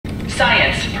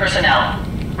personnel.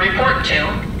 Report to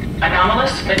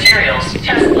Anomalous Materials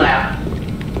Test Lab.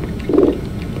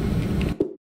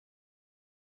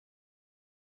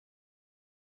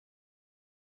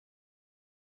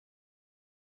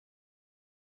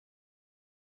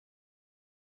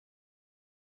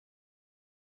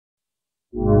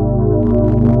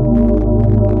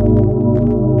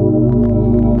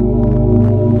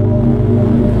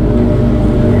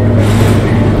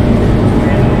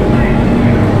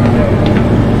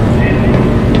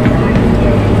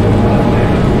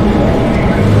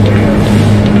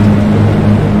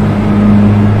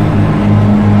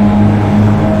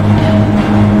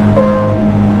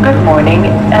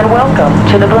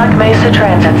 To the Black Mesa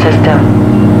Transit System.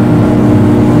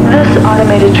 This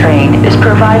automated train is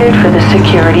provided for the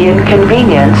security and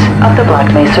convenience of the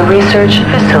Black Mesa Research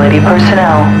Facility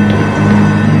personnel.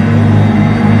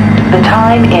 The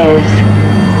time is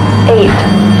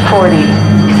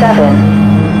 8:47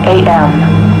 a.m.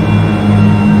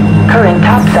 Current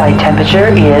topside temperature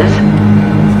is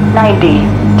 93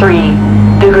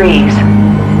 degrees,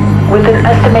 with an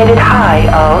estimated high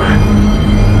of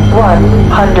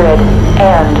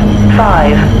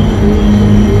 105.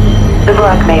 The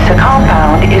Black Mesa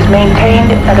compound is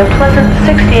maintained at a pleasant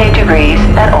 68 degrees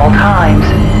at all times.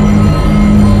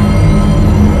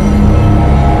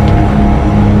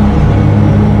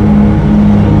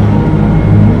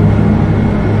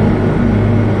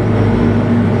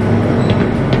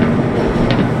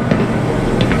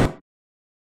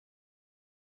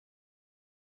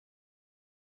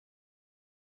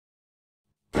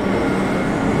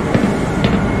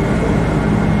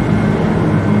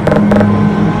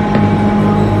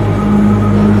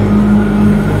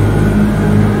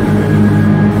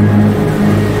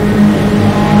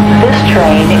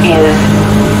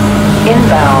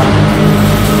 Inbound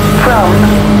from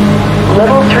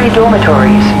Level 3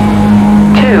 dormitories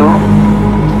to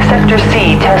Sector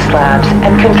C test labs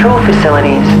and control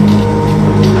facilities.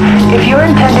 If your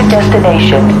intended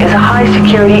destination is a high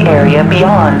security area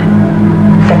beyond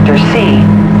Sector C,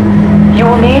 you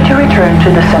will need to return to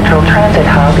the Central Transit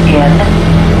Hub in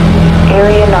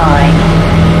Area 9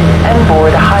 and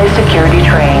board a high security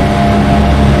train.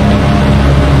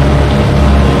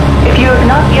 If you have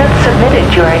not yet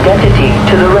submitted your identity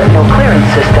to the retinal clearance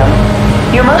system,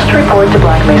 you must report to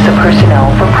Black Mesa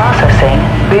personnel for processing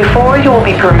before you will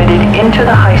be permitted into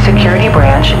the high security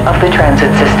branch of the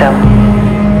transit system.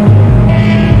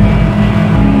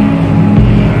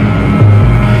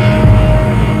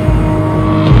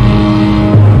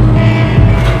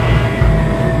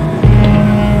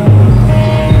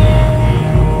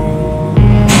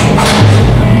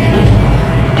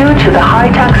 Due to the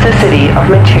high toxicity of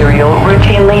material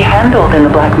routinely handled in the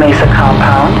Black Mesa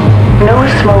compound, no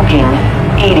smoking,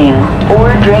 eating,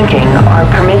 or drinking are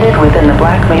permitted within the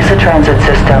Black Mesa transit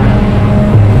system.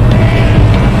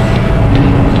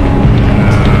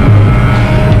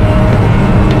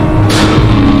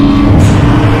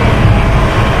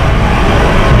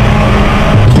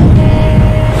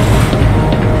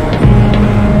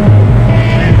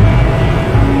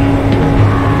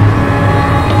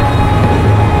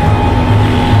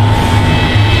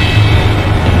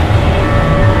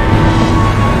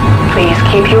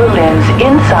 Keep your limbs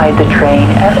inside the train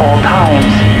at all times.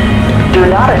 Do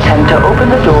not attempt to open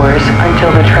the doors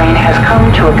until the train has come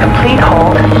to a complete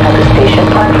halt at the station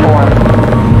platform.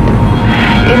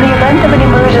 In the event of an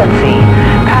emergency,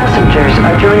 passengers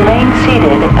are to remain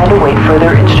seated and await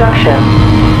further instruction.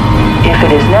 If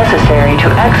it is necessary to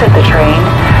exit the train,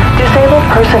 disabled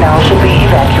personnel should be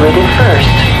evacuated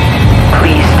first.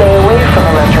 Please stay away from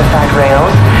electrified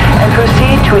rails and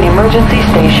proceed to an emergency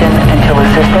station until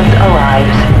assistance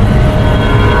arrives.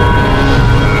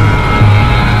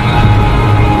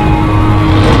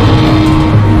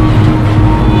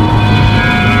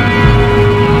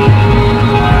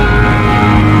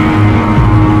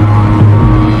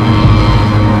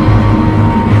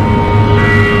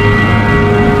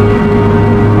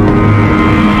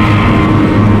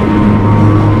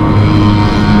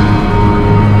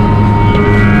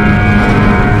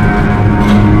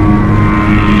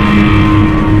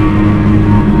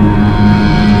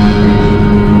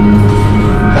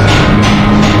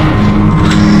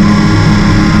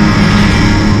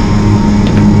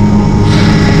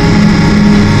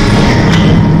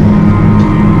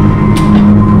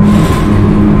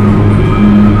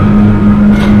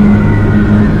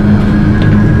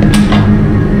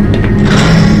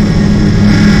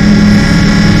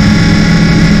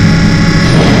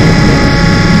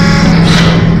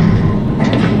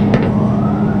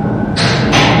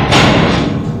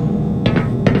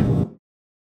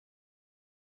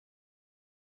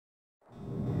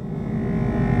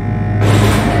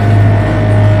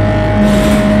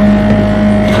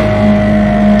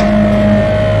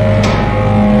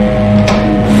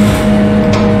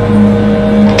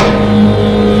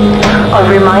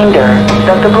 aware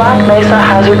that the Black Mesa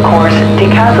Hazard Course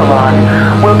Decathlon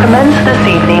will commence this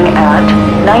evening at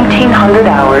 1900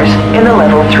 hours in the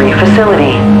Level 3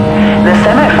 facility. The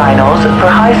semifinals for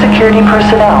high security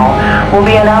personnel will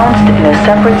be announced in a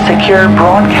separate secure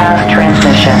broadcast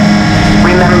transmission.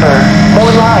 Remember,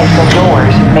 more lives than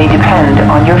yours may depend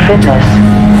on your fitness.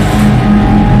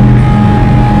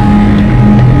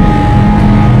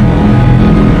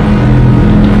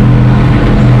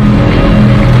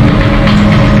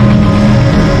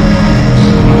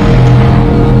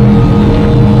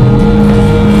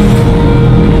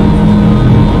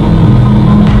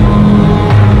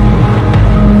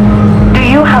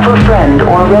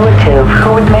 Relative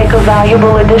who would make a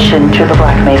valuable addition to the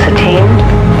Black Mesa team?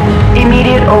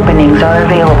 Immediate openings are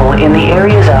available in the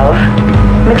areas of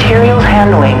materials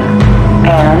handling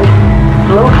and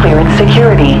low clearance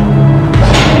security.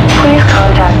 Please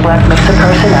contact Black Mesa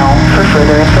personnel for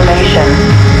further information.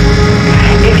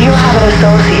 If you have an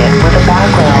associate with a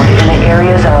background in the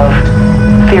areas of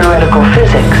theoretical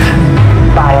physics,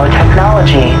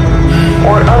 biotechnology,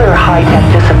 or other high-tech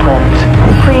disciplines,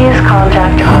 please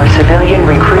contact our civilian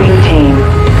recruiting team.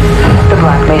 The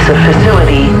Black Mesa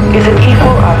facility is an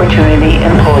equal opportunity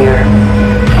employer.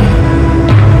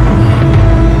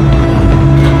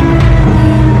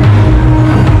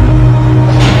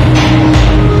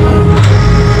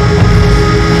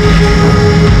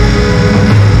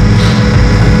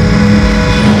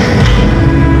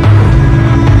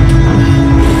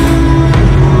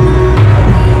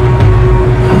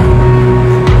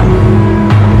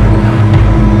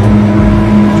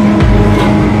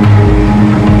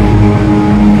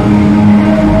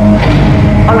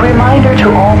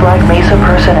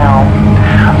 Personnel.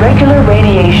 Regular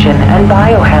radiation and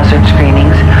biohazard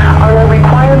screenings are a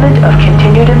requirement of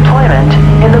continued employment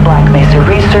in the Black Mesa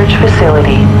Research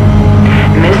Facility.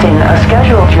 Missing a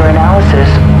scheduled urinalysis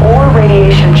or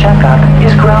radiation checkup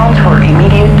is grounds for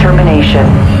immediate termination.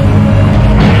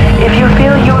 If you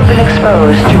feel you have been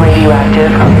exposed to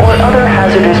radioactive or other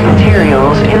hazardous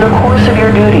materials in the course of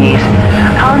your duties,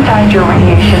 contact your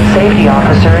radiation safety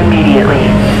officer immediately.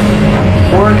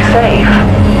 Work safe.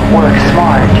 Work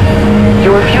smart.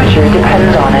 Your future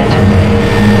depends on it.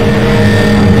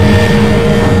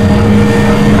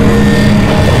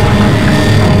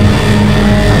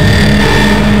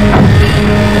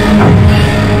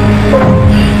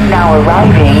 Now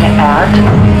arriving at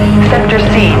Sector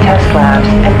C test labs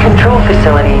and control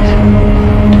facilities.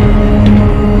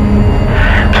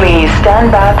 Please stand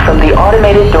back from the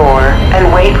automated door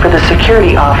and wait for the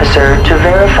security officer to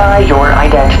verify your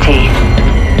identity.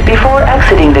 Before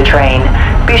exiting the train,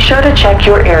 be sure to check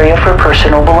your area for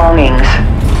personal belongings.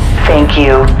 Thank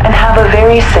you, and have a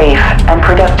very safe and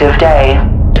productive day.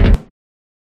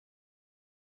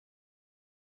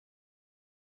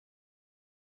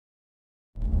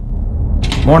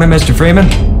 Morning, Mr. Freeman.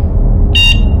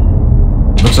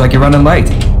 Looks like you're running late.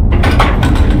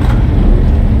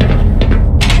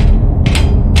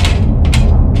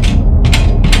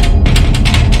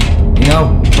 You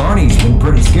know, Barney's been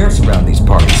pretty scarce around these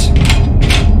parts.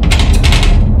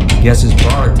 Guess his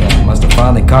bar tab must have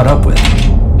finally caught up with him.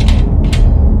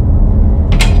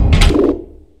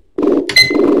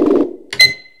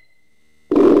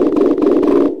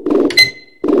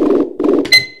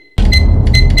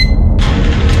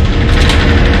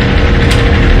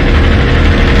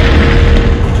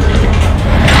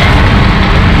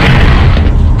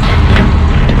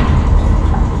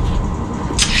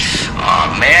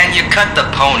 Cut the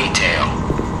ponytail.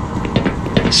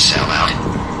 Sellout.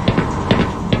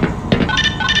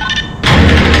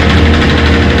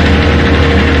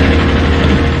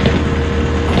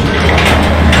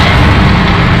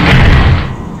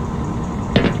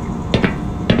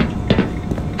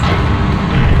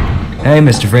 Hey,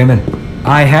 Mr. Freeman.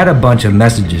 I had a bunch of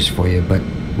messages for you, but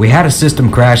we had a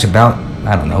system crash about,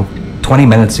 I don't know, 20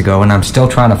 minutes ago, and I'm still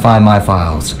trying to find my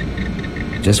files.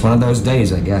 Just one of those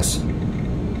days, I guess.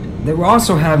 They were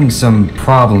also having some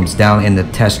problems down in the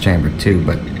test chamber too,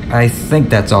 but I think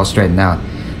that's all straightened out.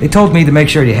 They told me to make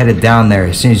sure you headed down there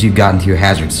as soon as you got into your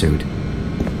hazard suit.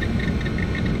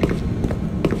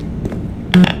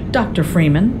 Dr.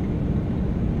 Freeman?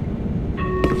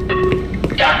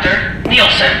 Dr.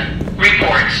 Nielsen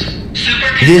reports.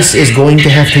 Super. This is going to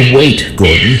have to wait,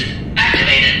 Gordon.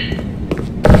 Activated.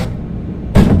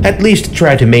 At least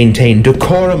try to maintain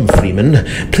decorum, Freeman.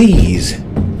 Please.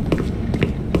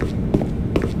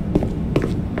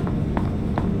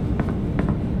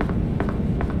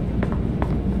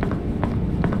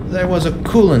 There was a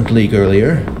coolant leak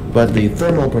earlier, but the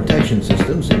thermal protection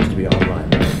system seems to be online.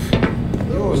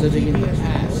 Those sitting in the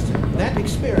past. That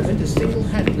experiment is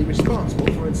single-handedly responsible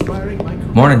for inspiring my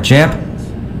career. Morning, champ.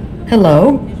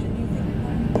 Hello?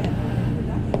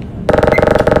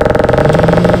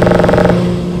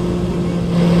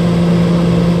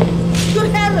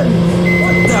 Good heavens!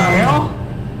 What the hell?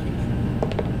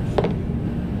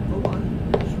 For one,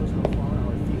 it shows how far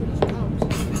our field has come.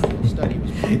 Study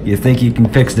was You think you can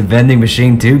fix the vending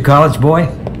machine too, college boy?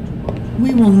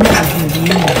 We will never hear the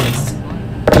end of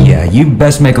this. Yeah, you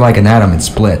best make like an atom and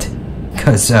split.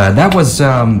 Cause, that was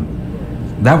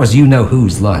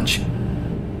you-know-who's lunch.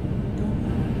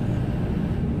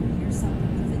 Here's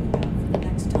something to think about for the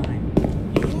next time.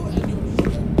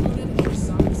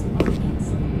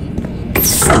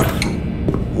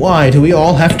 Why do we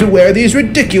all have to wear these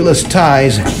ridiculous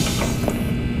ties?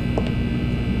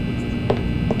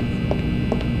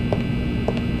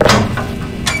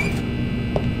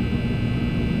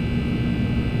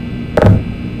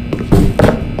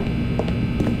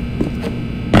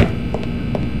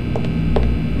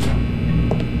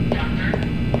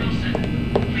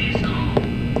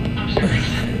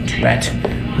 Rat.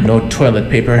 No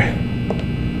toilet paper.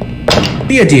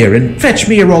 Be a dear and fetch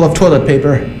me a roll of toilet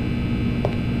paper.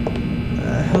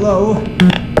 Hello?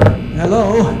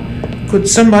 Hello? Could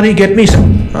somebody get me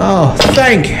some... Oh,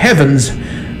 thank heavens!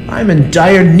 I'm in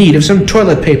dire need of some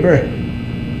toilet paper.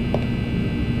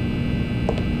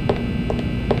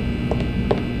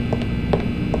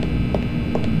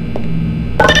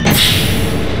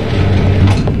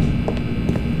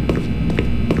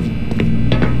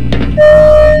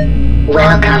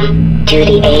 Welcome to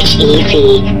the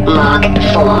HEV Mark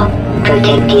IV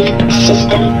protective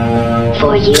system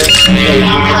for use in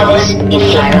hazardous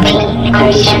environmental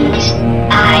conditions.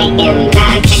 High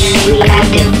impact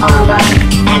reactive armor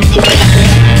activated.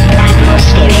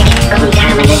 Atmospheric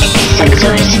contaminant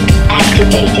sensors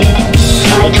activated.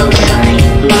 Vital sign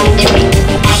monitoring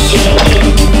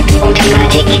activated.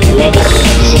 Automatic medical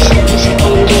systems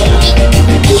engaged.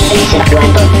 Defensive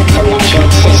weapon selection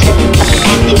system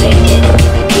activated.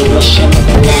 Emission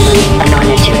level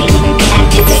monitoring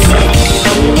activated.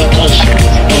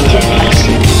 Communications interface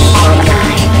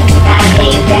online. Have a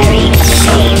very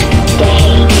safe day.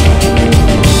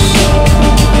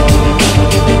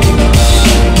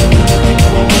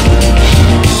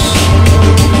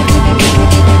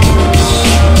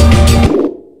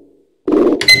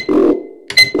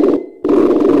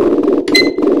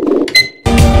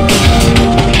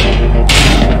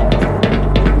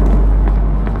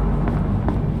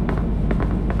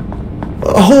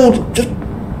 Just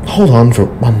hold on for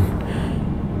one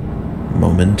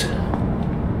moment.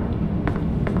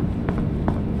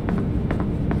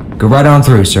 Go right on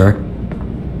through, sir.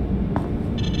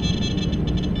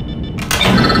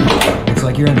 Looks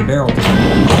like you're in the barrel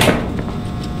today.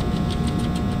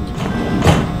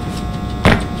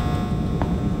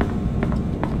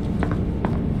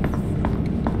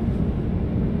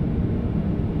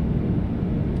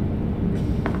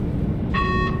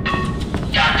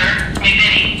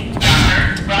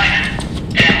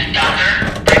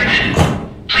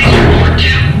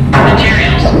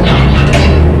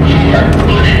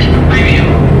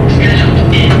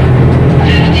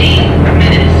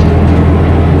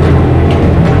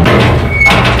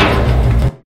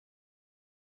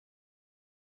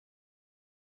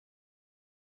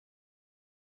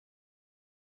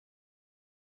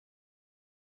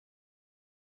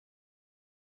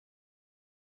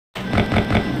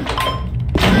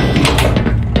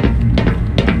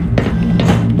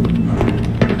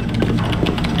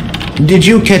 Did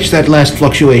you catch that last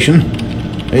fluctuation?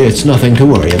 It's nothing to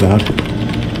worry about.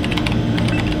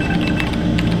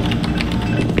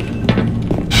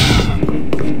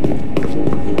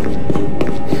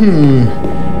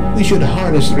 We should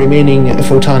harness the remaining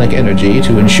photonic energy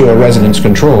to ensure resonance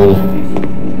control.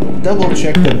 Double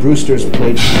check the Brewster's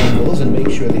plate angles and make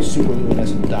sure the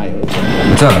superluminescent diodes are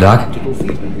What's up, Doc? optical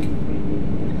feedback.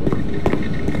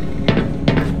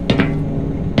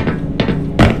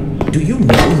 Do you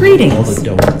know Greetings. all the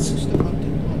donuts?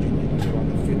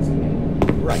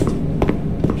 Right.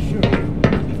 Sure.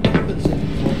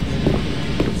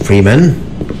 Freeman?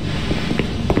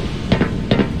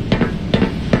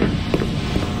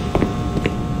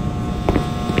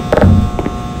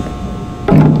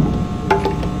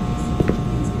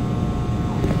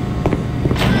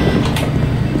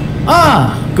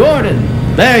 Ah, Gordon,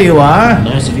 there you are.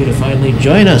 Nice of you to finally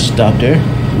join us, Doctor.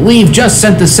 We've just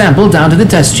sent the sample down to the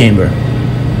test chamber.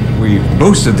 We've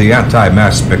boosted the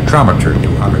anti-mass spectrometer to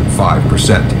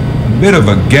 105%. A bit of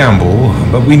a gamble,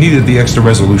 but we needed the extra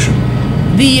resolution.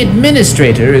 The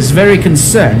administrator is very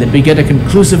concerned that we get a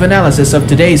conclusive analysis of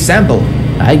today's sample.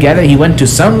 I gather he went to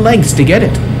some lengths to get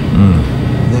it.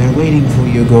 They're waiting for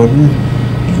you, Gordon.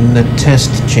 In the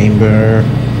test chamber.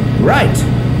 Right.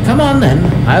 Come on then.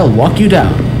 I'll walk you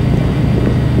down.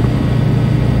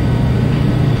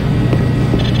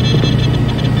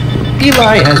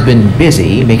 Eli has been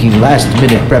busy making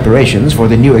last-minute preparations for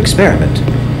the new experiment.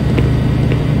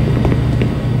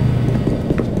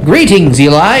 Greetings,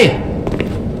 Eli!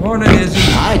 Morning, Izzy.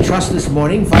 I trust this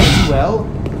morning finds you well.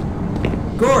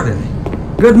 Gordon,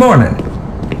 good morning.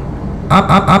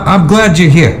 I'm glad you're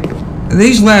here.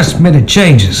 These last-minute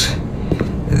changes,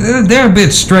 they're a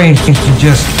bit strange to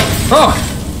just... Oh!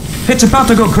 It's about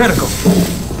to go critical.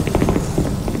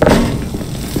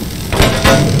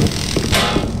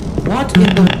 What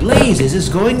in the blazes is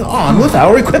going on with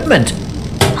our equipment?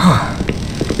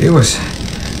 It was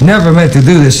never meant to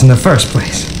do this in the first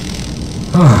place.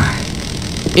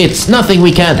 It's nothing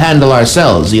we can't handle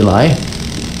ourselves, Eli.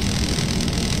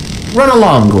 Run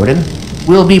along, Gordon.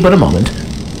 We'll be but a moment.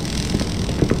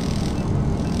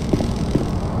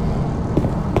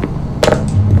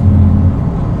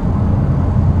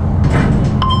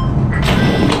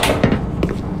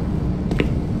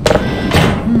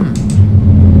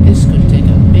 This could take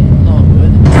a bit longer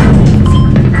than...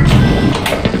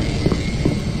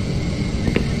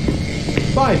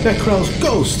 By Becquerel's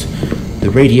ghost! The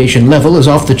radiation level is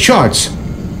off the charts.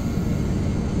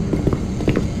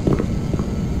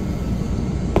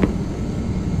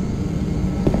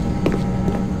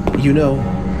 You know,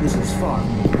 this is far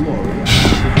from glorious.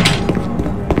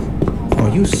 Are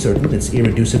you certain it's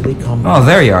irreducibly complex? Oh,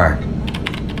 there you are.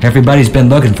 Everybody's been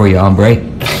looking for you, hombre.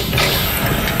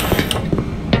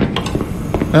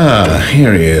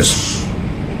 Here he is.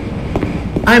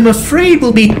 I'm afraid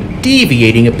we'll be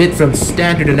deviating a bit from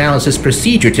standard analysis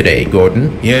procedure today,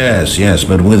 Gordon. Yes,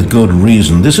 but with good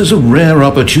reason. This is a rare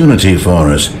opportunity for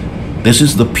us. This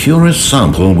is the purest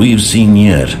sample we've seen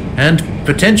yet. And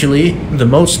potentially the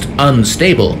most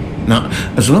unstable. Now,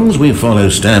 as long as we follow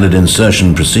standard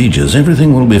insertion procedures,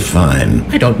 everything will be fine.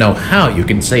 I don't know how you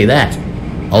can say that.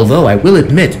 Although I will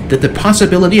admit that the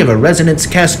possibility of a resonance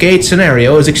cascade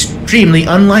scenario is extremely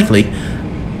unlikely.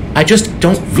 I just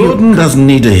don't feel... Gordon doesn't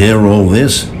need to hear all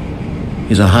this.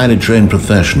 He's a highly trained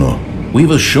professional.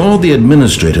 We've assured the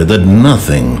administrator that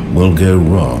nothing will go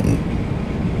wrong.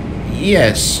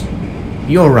 Yes,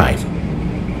 you're right.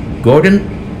 Gordon,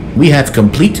 we have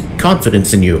complete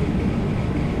confidence in you.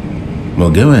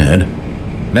 Well, go ahead.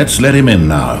 Let's let him in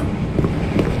now.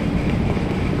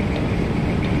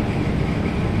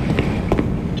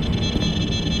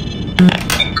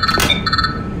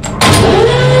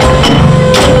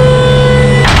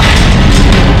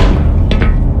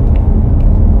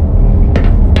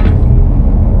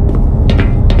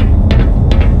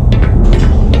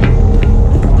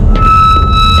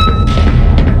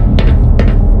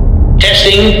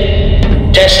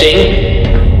 Testing.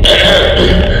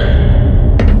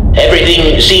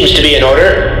 Everything seems to be in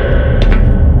order.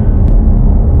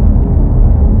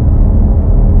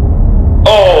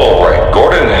 All right,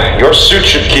 Gordon. Your suit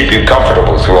should keep you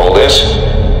comfortable through all this.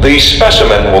 The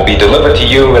specimen will be delivered to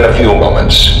you in a few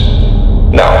moments.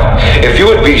 Now, if you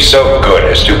would be so good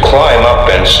as to climb up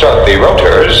and start the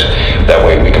rotors, that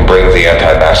way we can bring the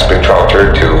anti-mass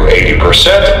spectrometer to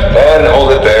 80% and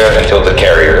hold it there until the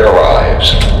carrier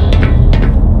arrives.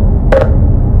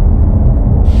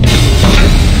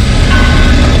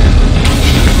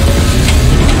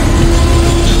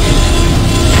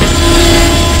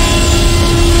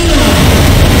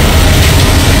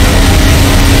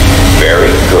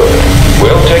 Very good.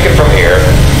 We'll take it from here.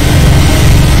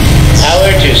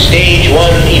 Power to stage 1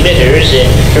 emitters in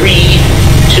 3,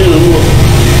 2,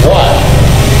 1.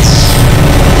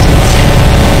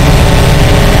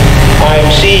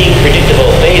 I'm seeing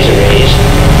predictable phase arrays.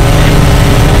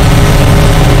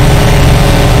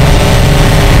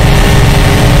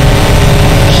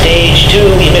 Stage 2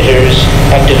 emitters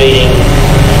activating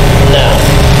now.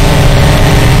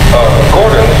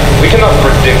 Gordon, we cannot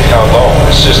predict how long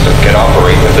the system can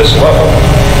operate at this level,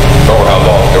 nor how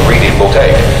long the reading will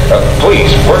take.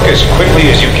 Please, work as quickly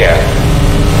as you can.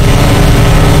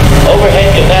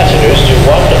 Overhead capacitors to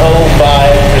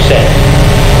 105%.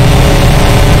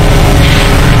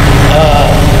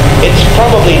 It's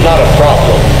probably not a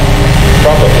problem.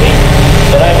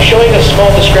 But I'm showing a small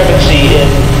discrepancy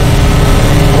in...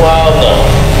 Well, no.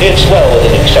 It's well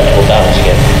within acceptable bounds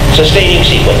again. Sustaining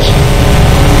sequence.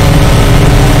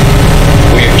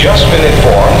 We've just been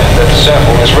informed that the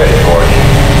sample is ready, Gordon.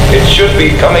 It should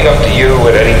be coming up to you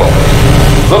at any moment.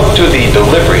 Look to the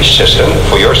delivery system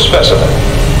for your specimen.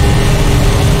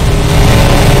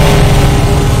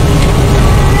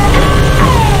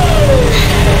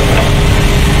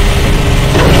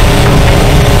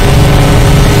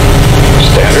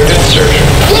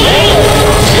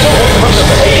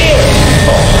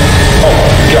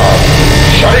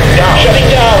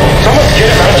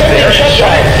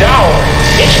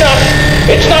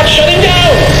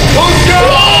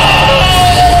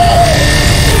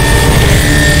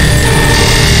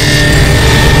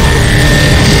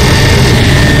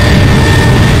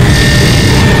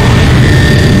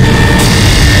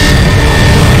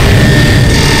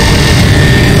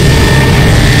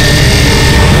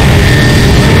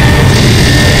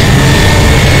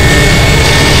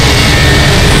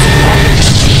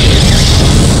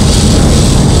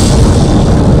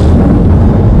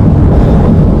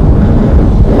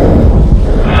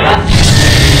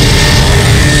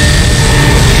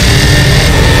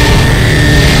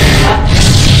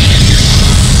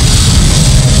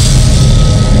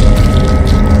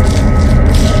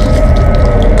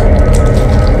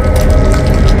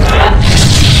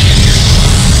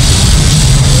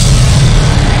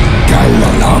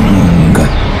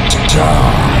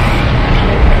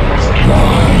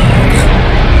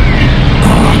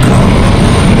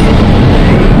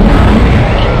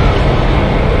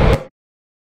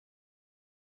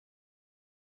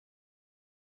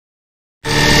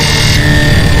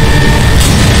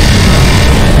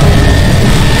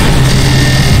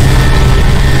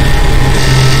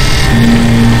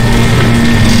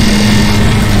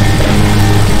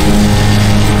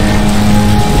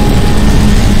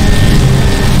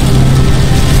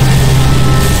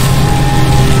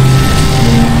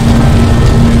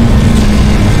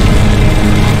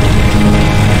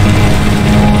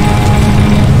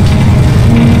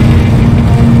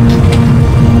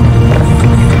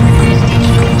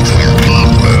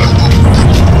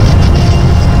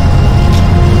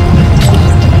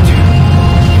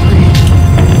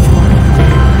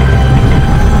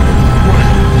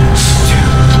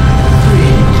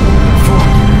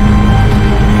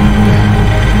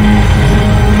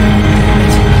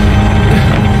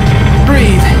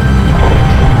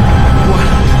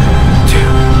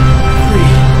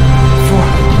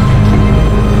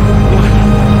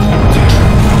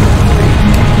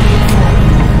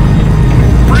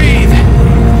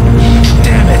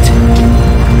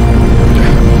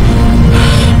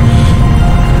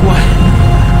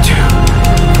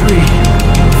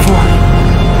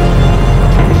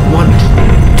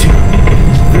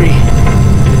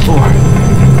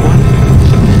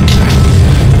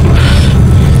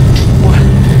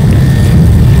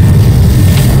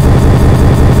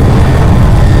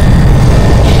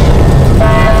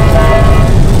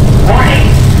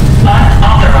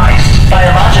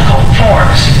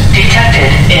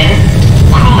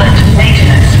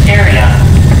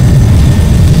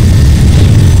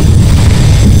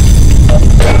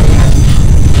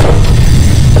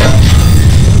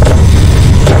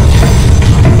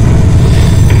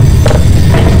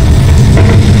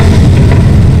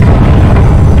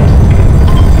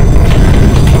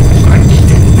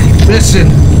 listen.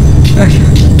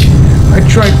 I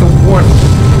tried to warn them.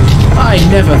 I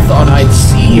never thought I'd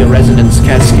see a resonance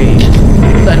cascade,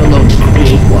 let alone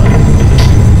create one.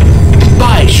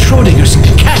 By Schrodinger's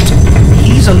cat,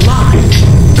 he's alive.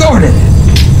 Gordon!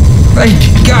 Thank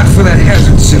God for that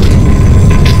hazard suit.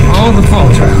 All the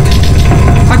phones are out.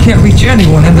 I can't reach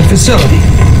anyone in the facility.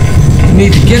 We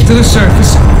need to get to the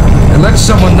surface and let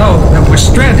someone know that we're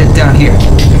stranded down here.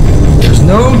 There's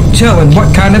no telling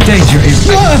what kind of danger is.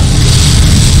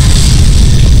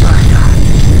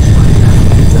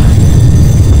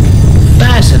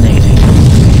 Fascinating.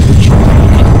 Would you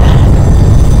look at that?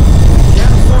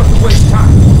 Can't afford to waste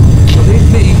time. Believe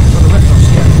me, for the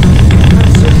retrospect,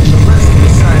 I'm certain the rest of the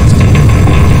science team will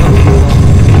go along.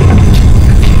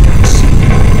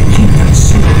 Keep that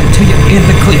secret until you're in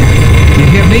the clear. You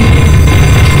hear me?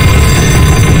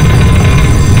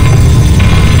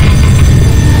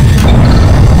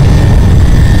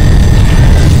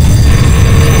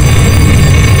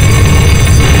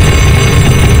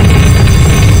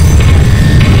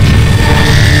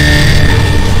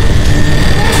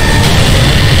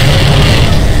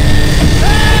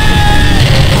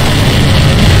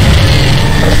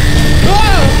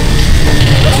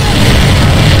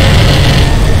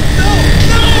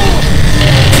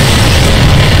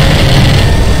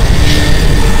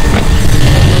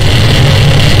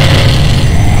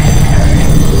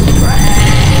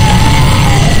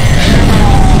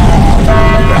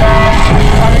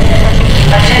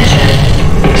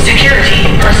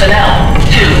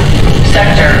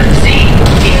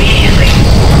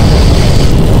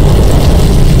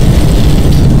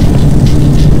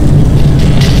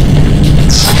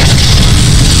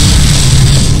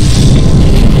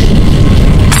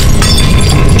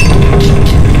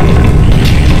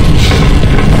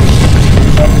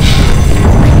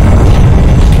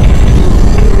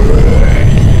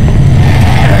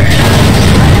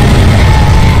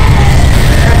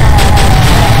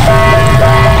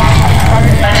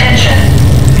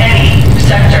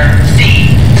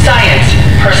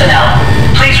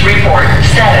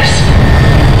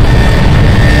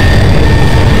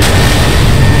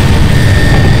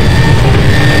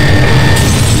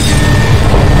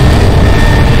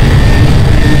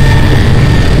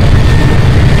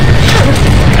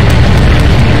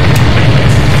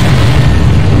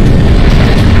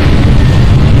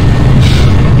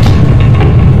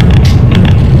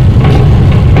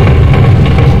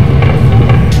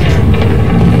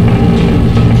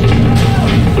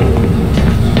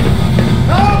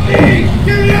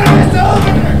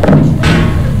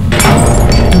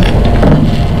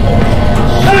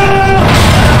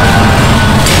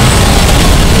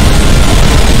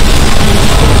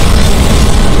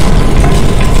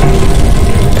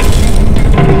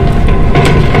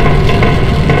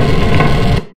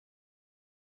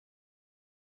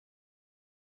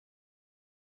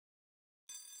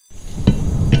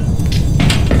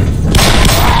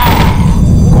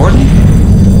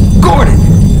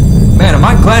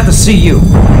 Glad to see you.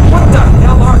 What the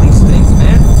hell are these things,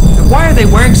 man? And why are they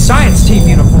wearing science team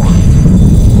uniforms?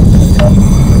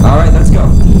 All right, let's go.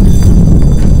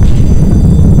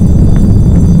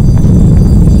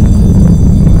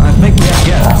 I think we have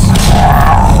guests.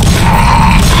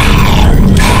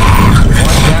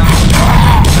 One down.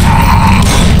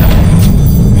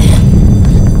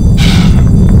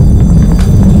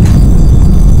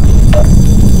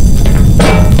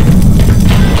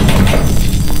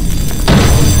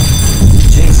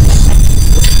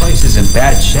 In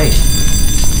bad shape.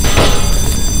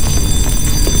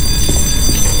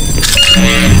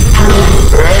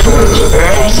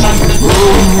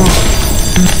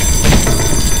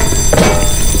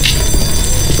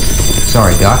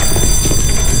 Sorry, Doc.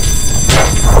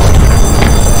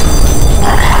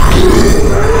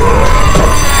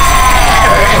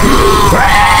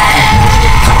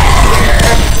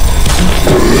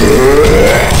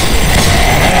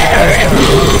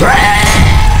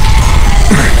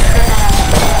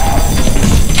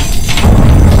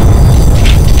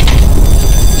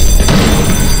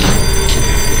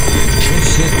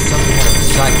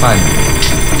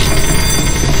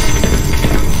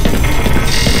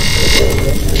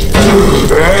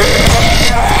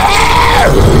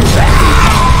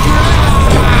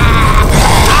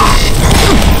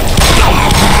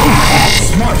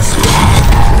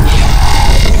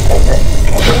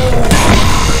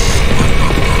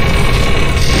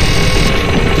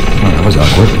 That was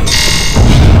awkward.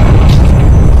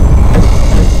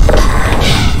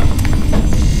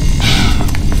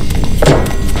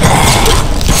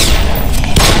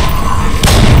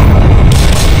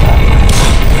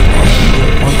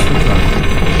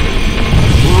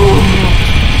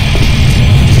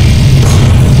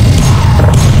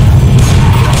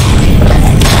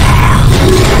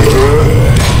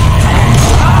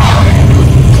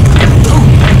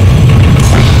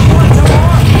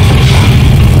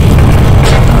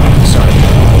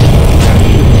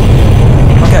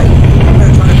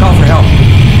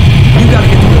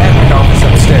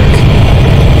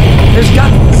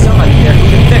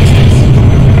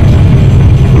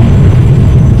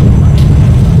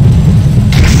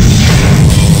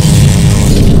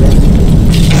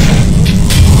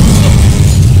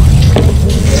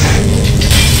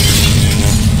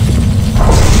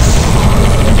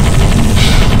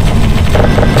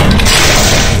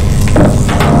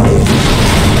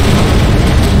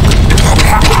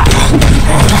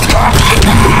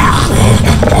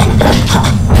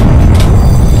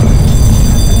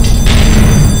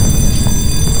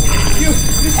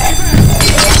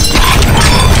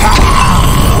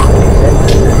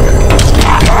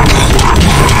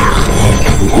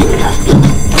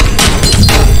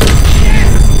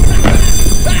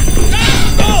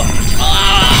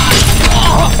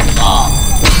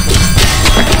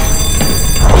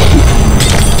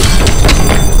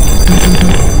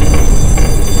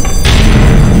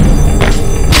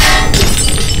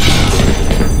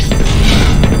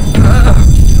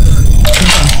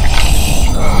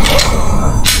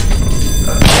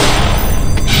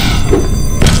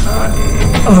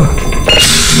 Power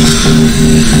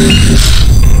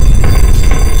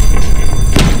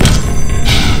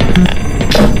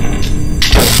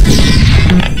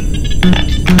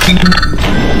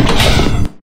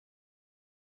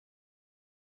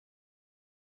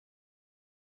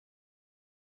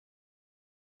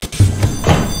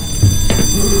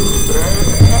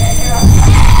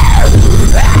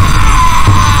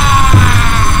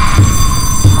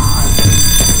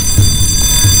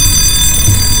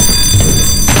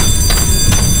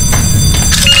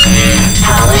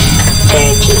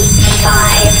 35%.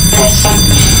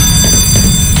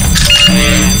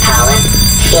 Power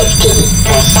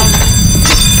 65%.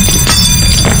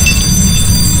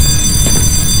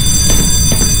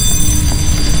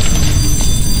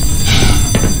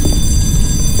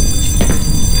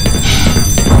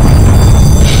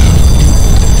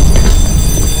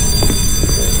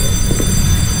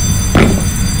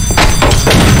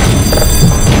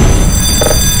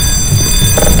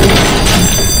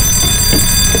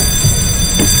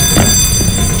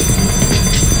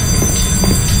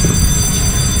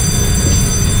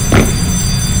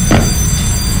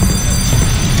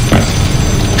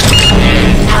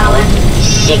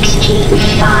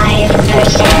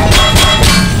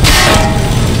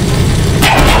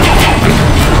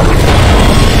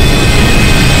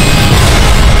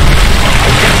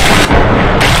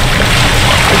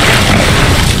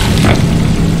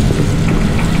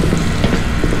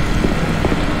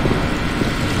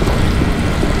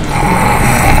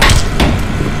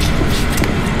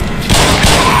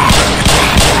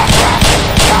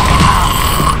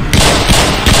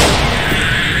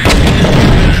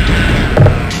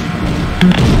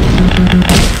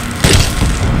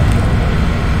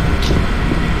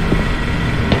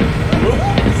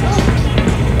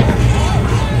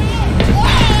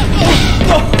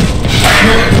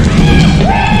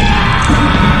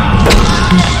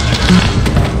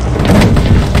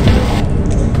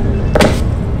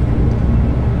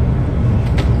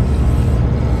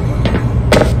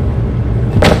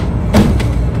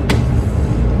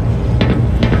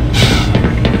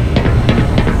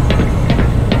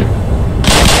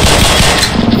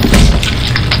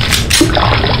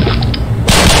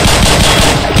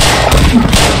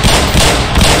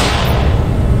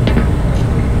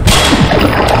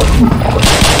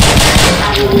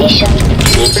 Mission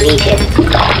depleted.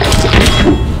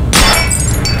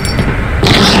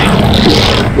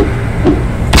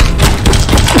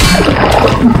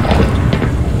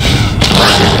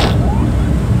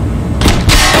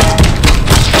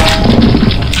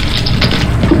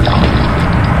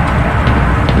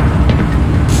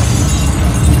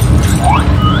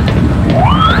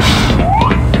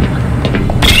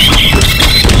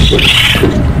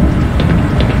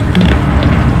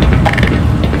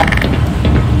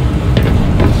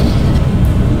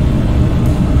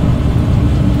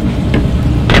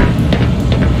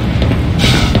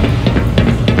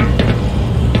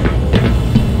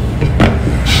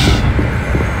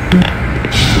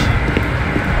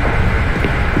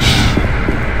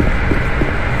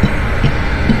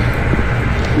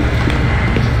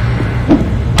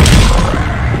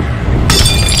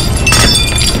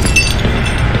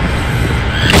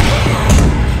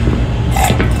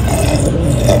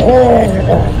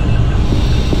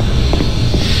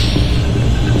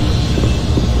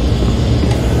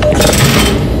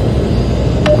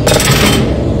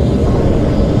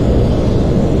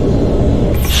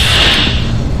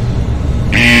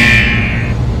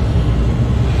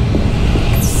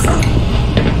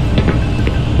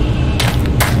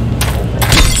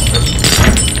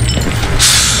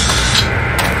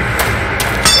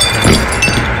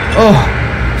 Oh,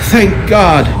 thank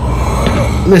God.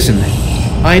 Listen,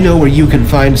 I know where you can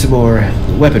find some more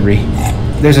weaponry.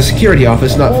 There's a security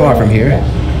office not far from here.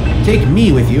 Take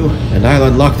me with you, and I'll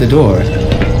unlock the door.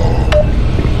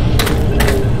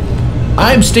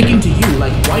 I'm sticking to you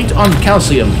like white on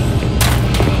calcium.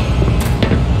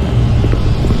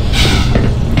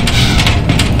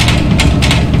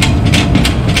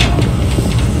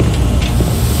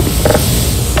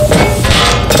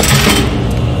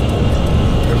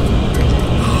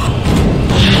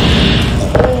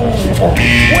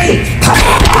 Wait!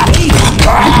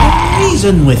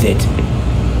 Reason with it.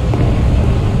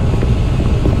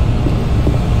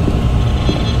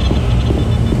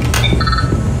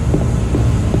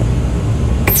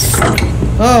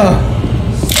 Oh.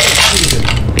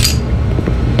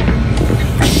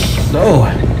 So,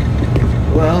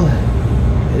 well,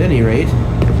 at any rate,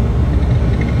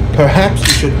 perhaps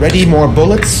you should ready more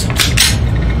bullets?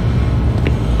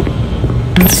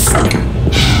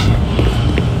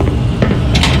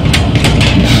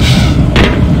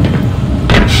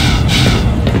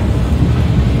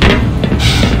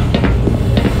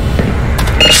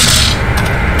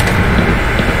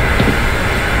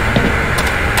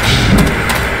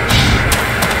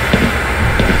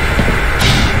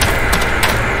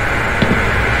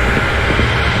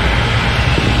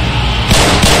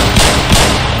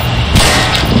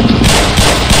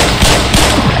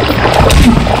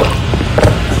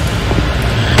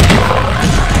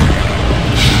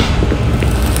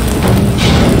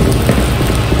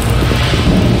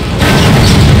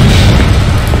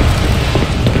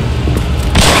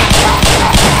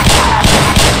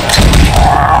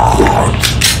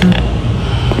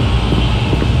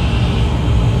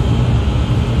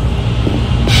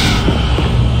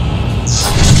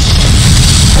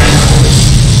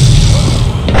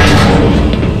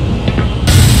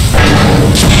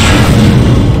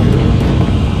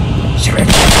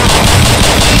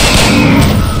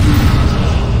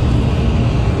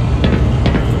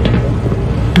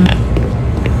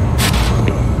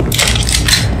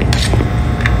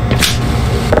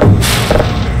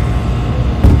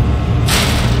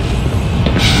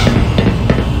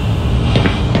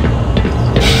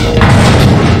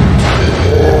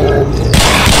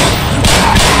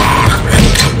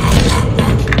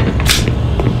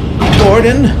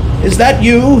 Gordon? Is that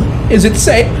you? Is it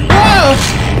safe? Ah!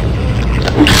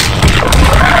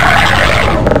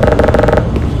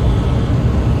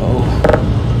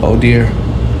 Oh dear.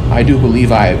 I do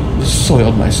believe I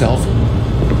soiled myself.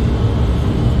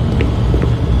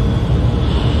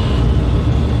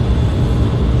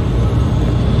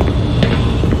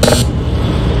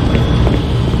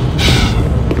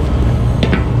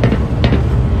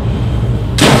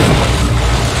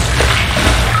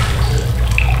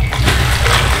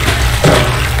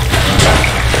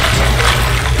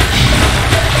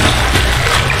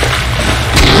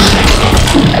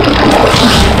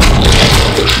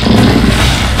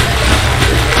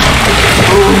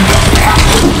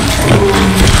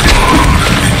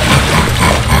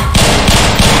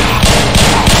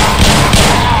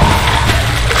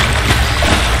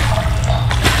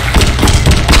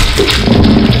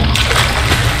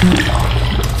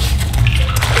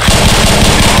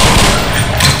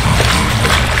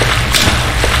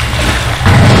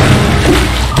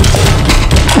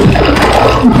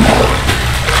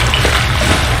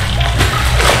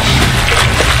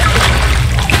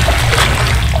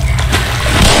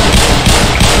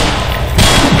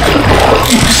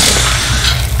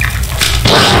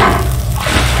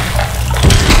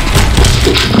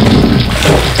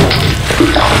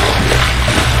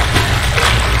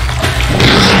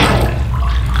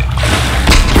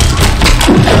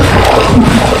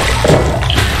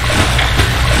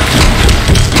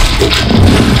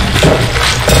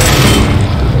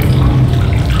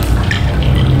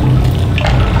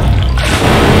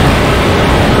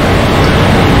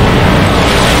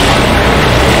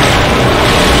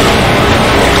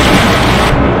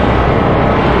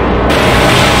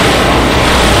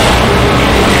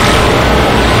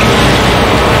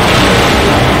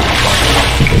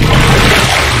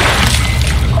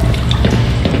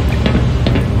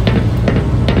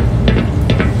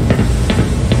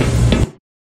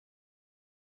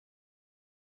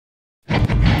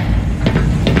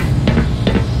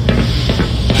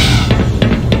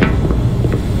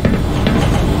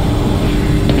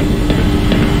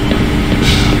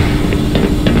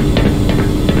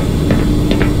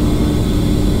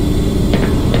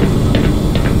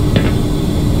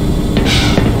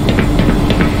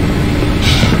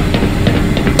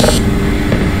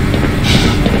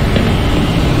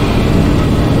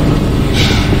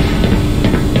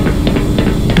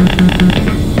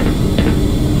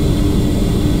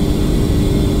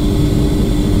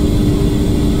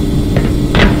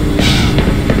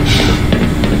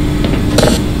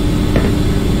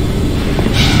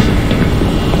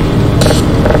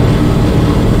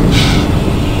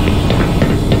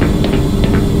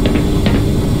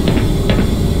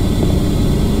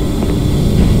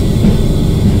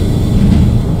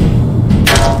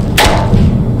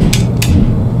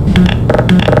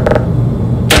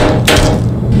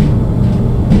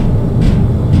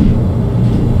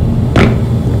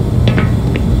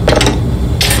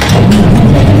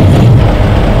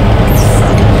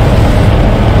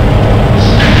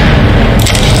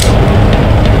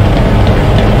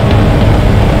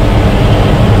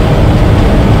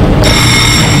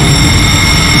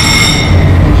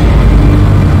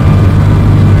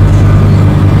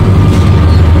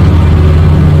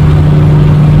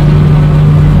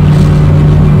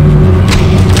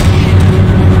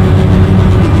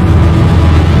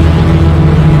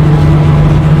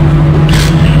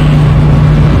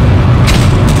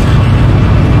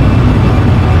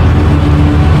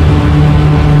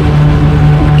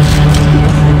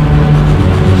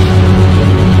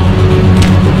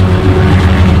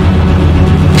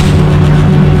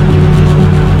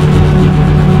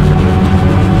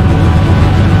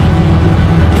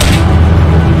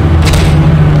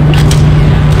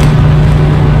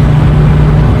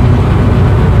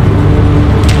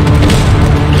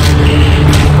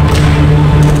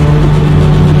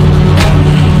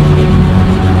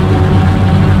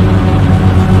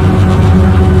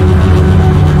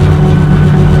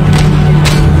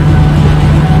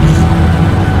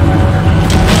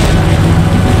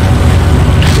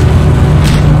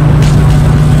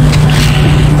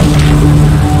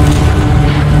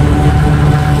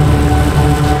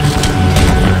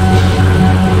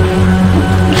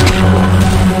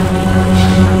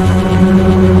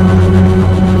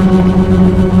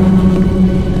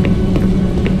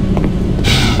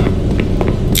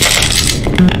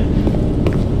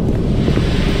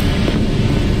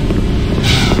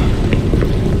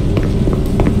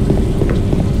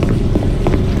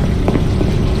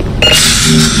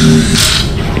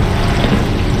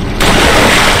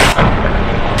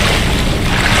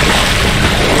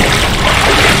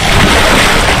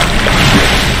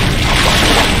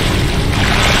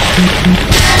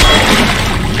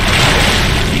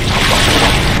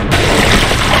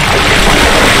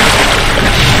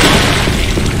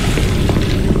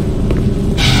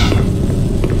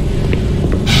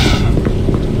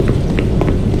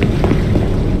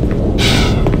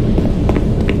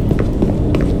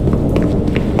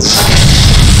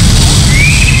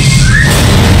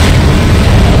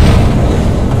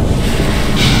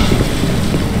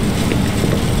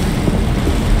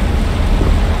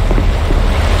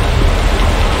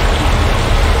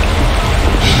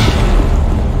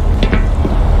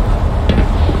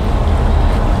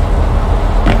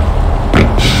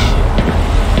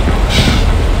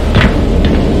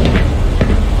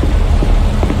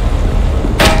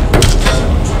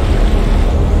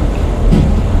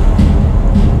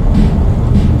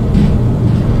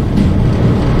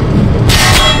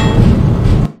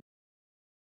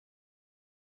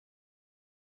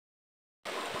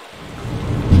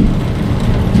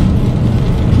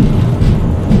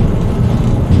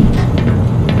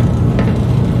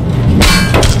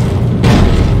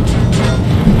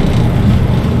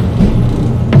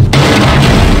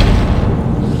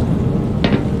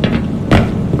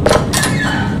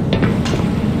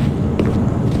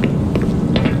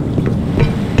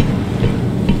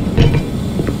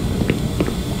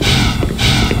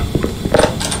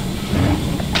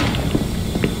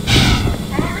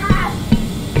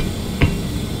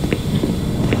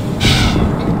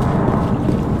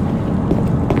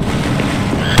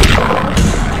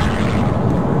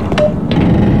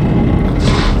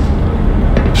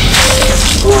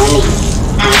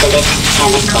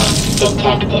 sequence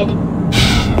detected.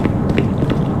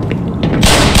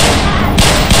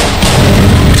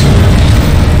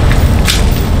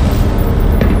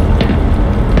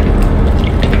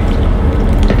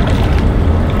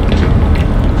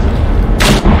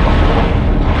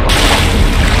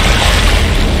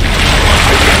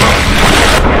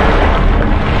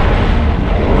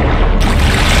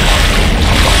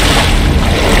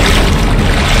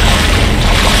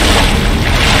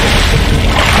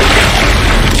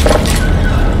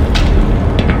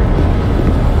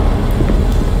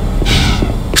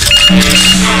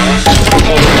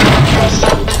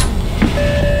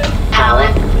 Power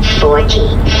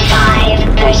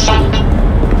 45%.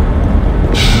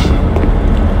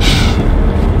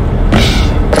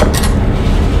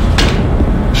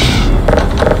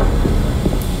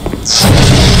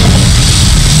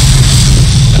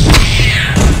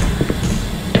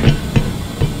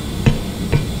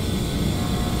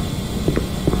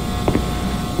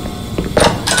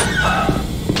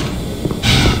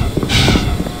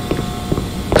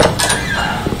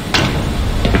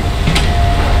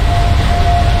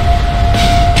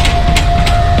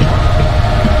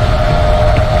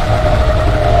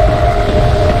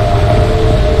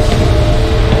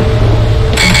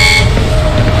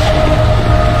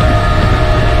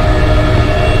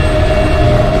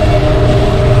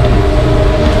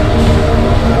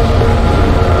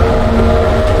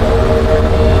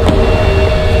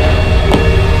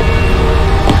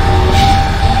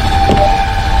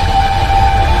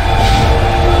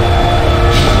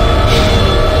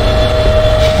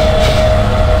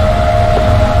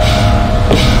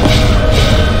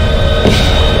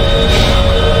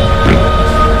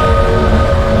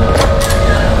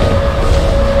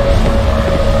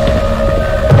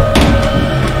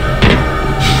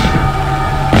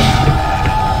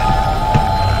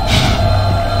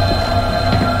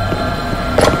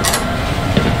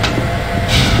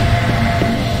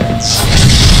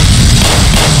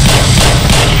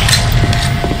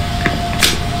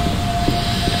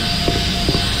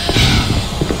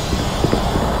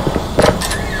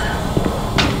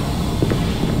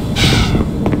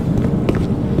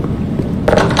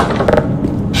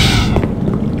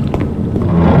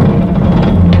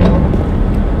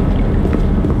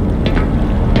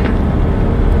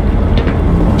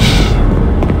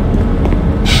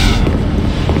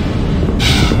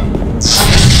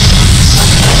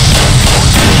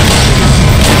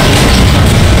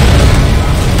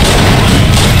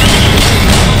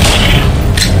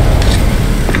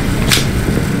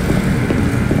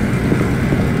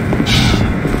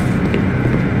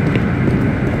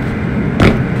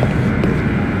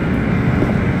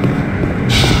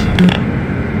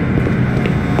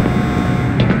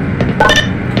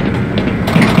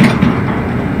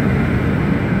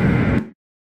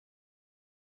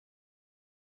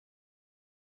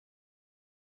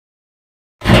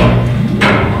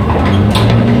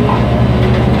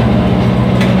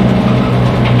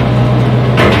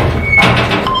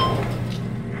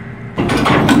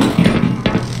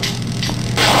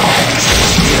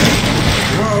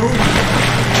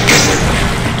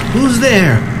 Who's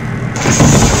there?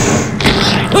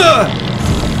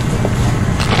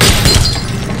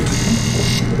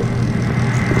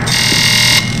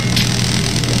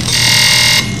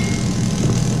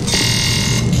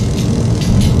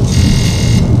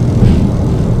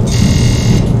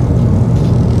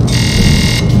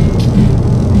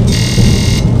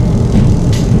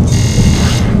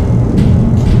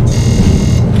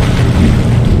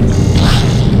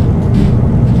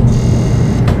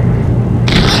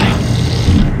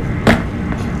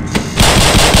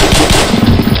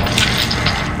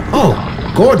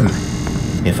 Gordon,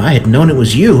 if I had known it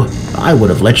was you, I would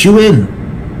have let you in.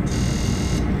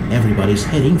 Everybody's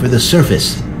heading for the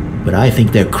surface, but I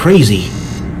think they're crazy.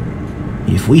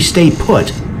 If we stay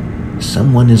put,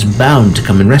 someone is bound to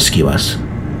come and rescue us.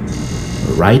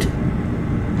 Right?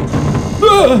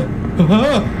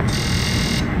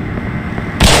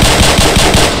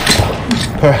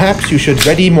 Perhaps you should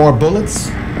ready more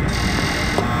bullets?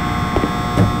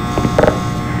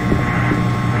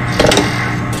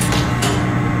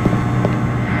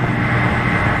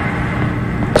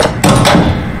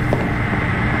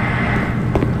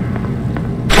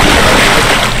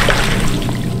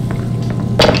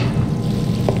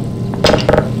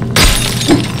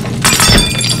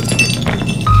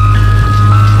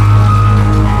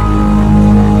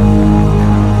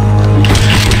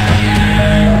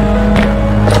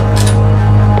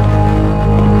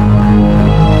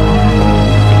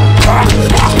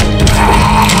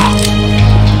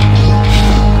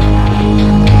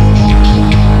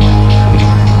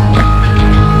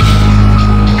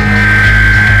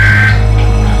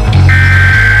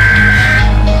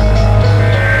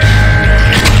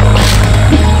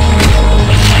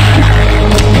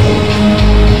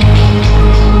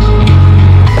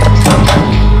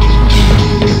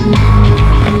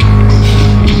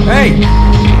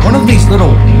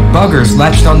 bugger's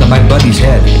latched onto my buddy's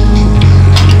head.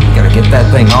 Gotta get that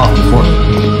thing off before...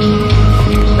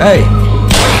 Hey!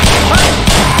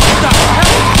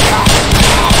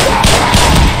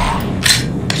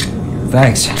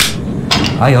 Thanks.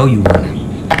 I owe you one.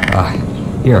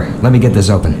 Here, let me get this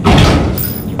open.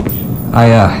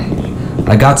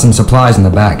 I got some supplies in the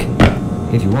back.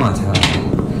 If you want,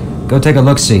 go take a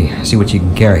look-see, see what you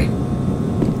can carry.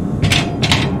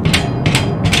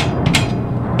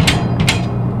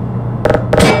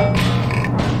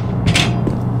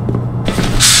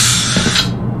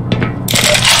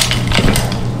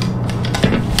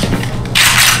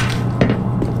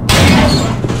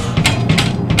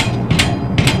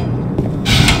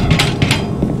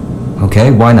 Okay,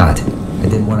 why not? I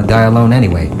didn't want to die alone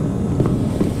anyway.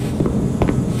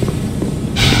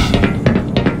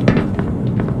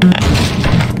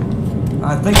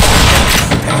 I think...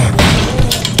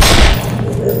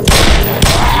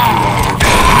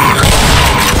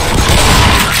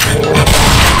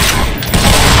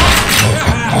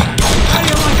 How do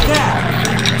you like that?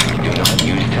 Do not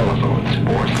use telephones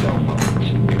or cell phones,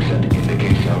 except in the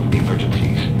case of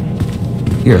emergencies.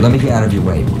 Here, let me get out of your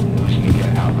way.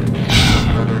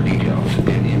 Further details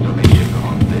and information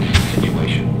on this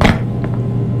situation.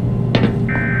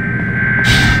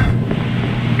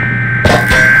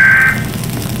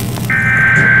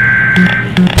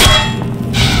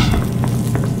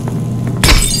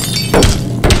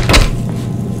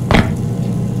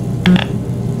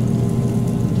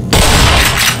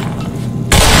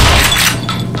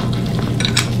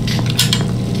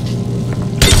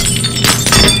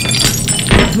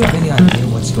 Do you have any idea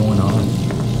what's going on?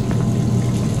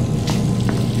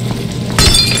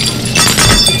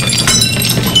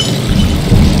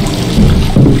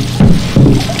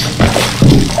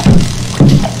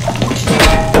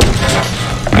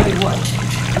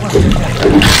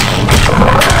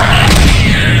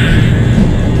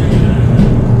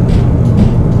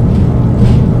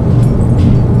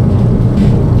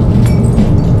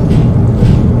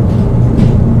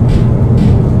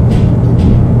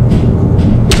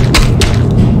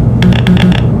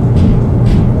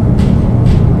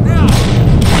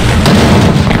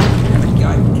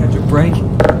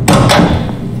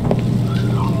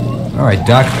 Alright,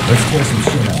 Doc, let's clear some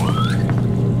shit up.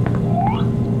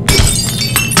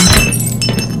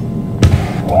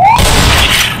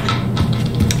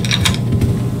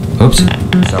 Oops,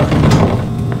 sorry.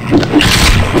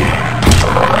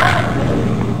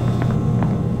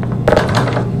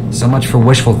 So much for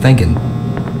wishful thinking.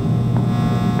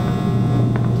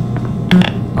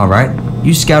 Alright,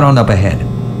 you scout on up ahead.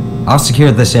 I'll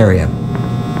secure this area.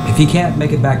 If you can't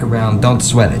make it back around, don't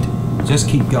sweat it. Just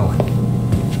keep going.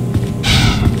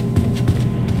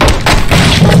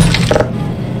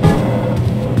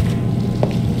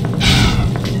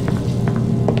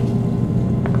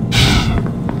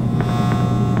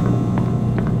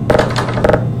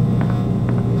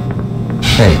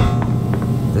 Hey,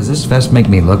 does this vest make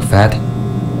me look fat?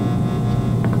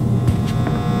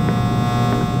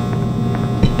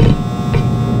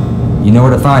 You know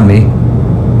where to find me.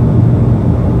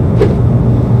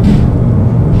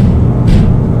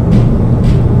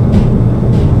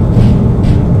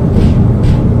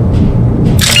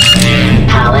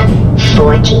 Power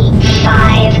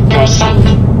 45%.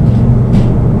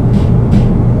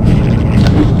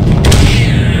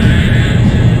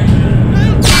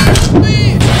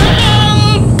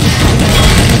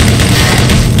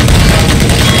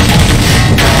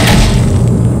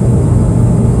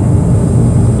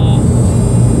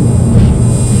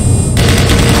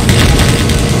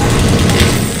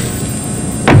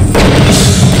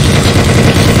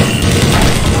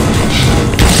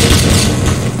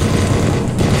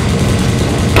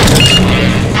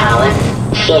 Power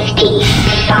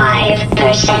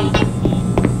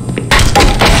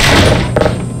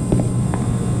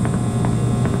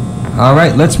 55%. All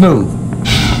right, let's move.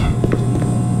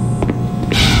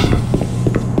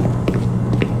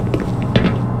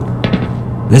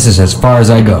 This is as far as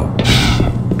I go.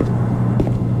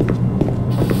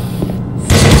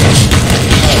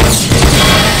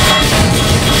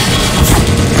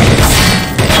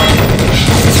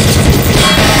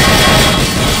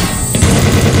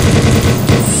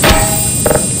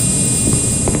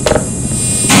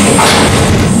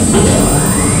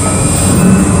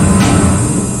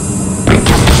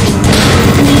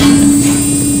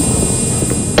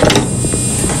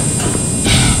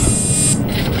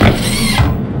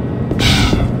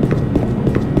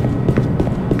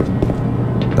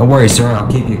 Don't worry, sir,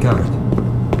 I'll keep you covered.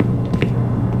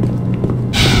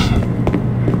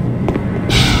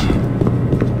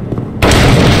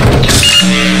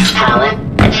 Power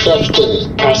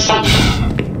 50%.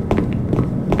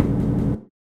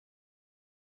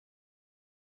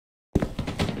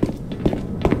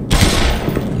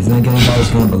 You think anybody's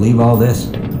gonna believe all this?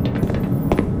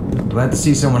 Glad to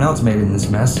see someone else made it in this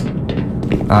mess.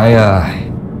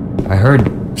 I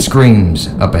heard screams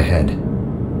up ahead.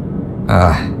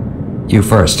 You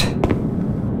first.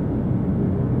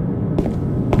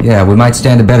 Yeah, we might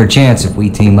stand a better chance if we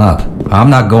team up.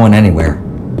 I'm not going anywhere.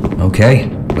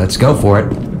 Okay, let's go for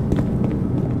it.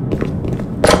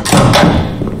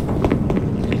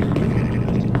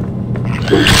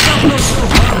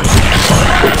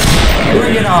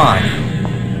 Bring it on!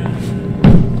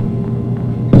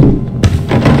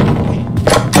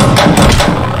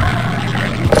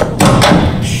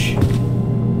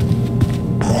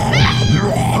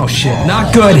 Oh shit,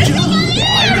 not good!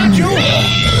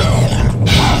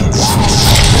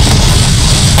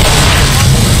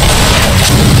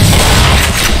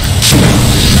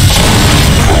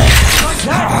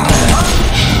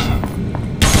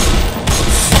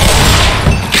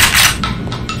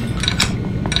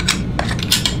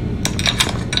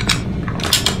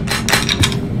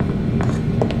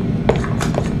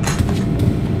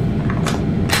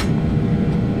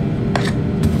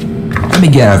 Let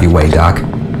me get out of your way, Doc.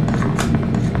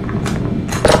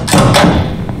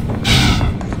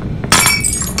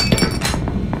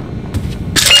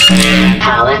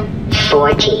 Power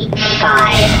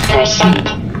 45%.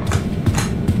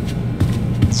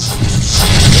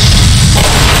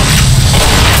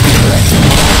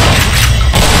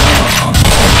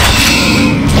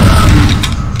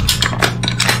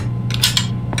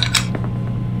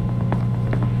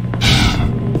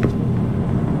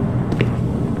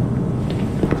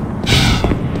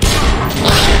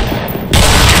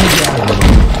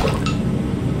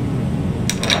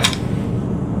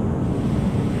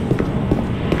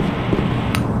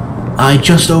 I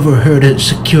just overheard a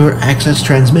secure access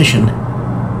transmission.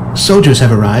 Soldiers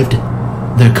have arrived.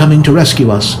 They're coming to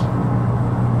rescue us.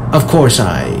 Of course,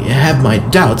 I have my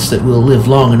doubts that we'll live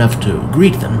long enough to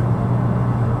greet them.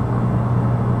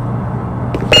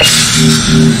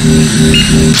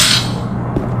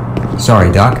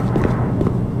 Sorry, Doc.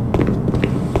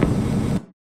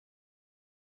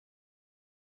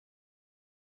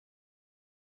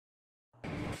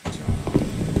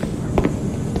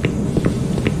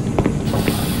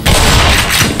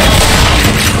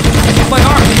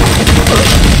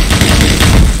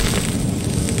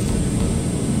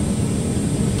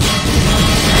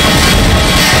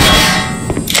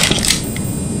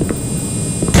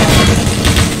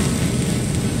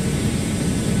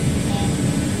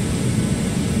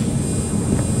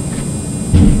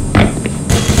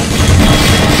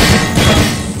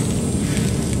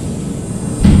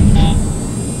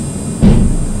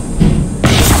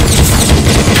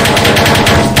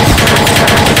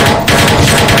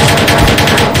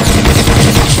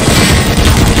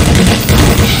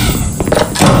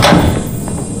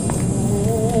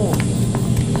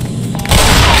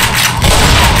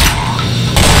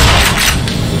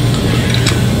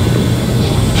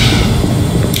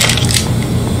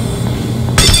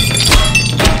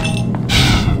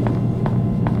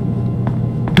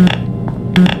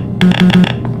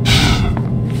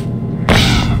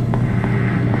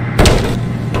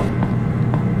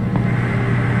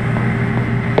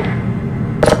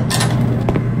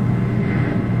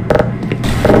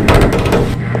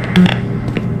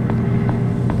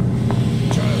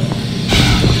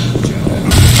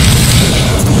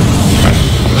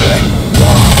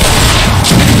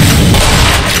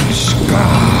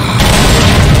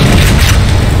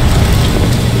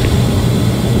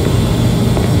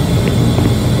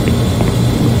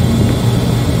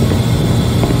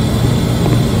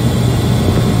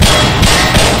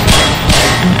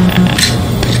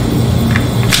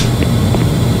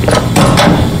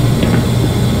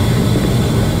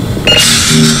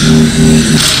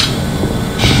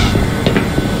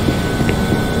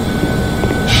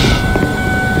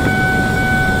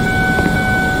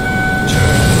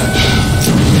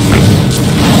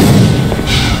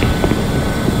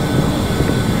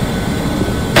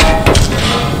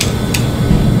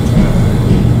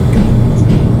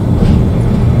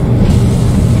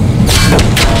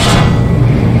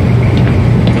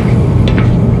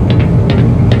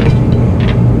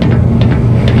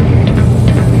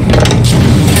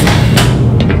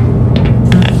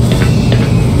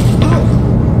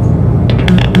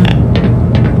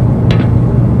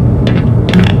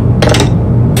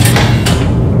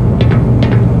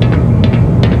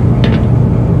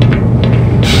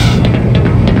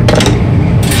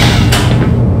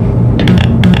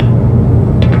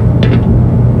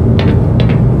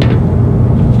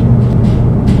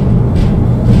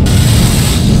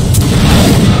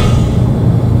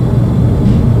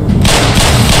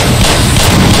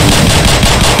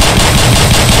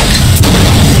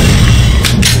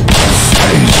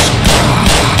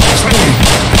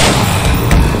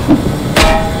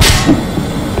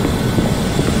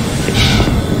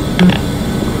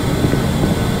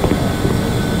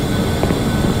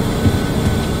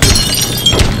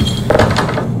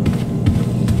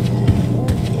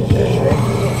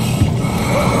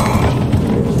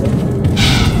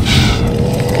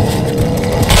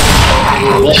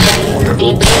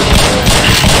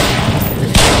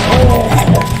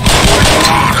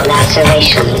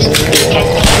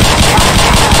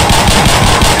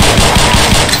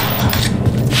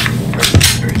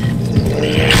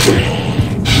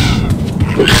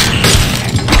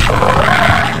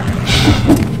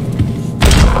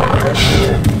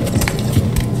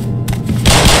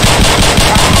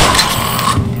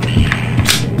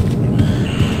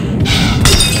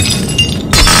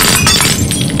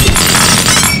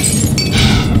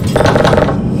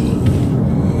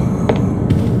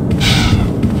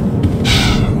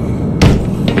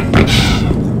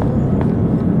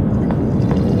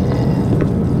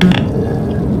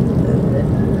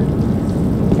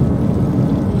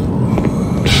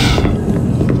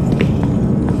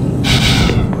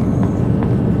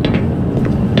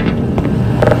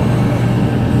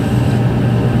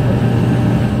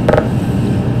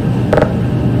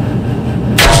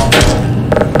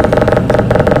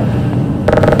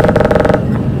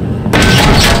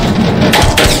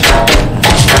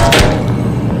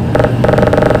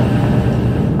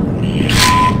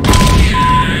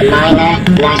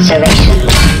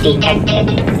 Observations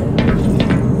detected.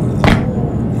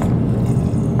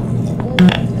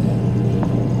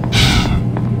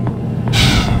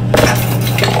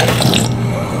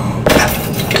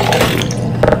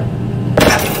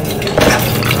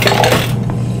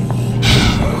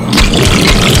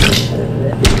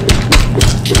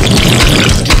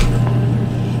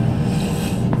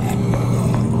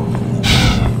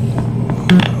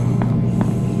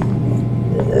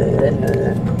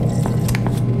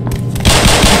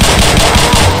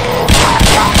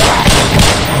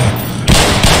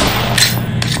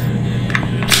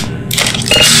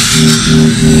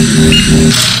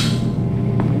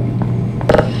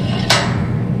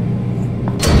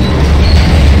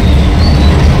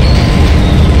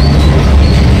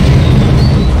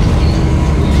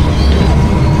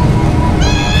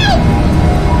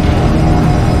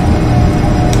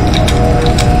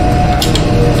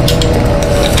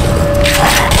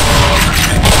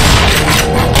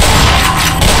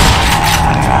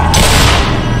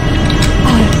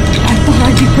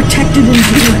 Protected in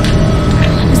here.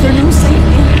 Is there no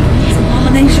safety in these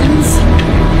abominations?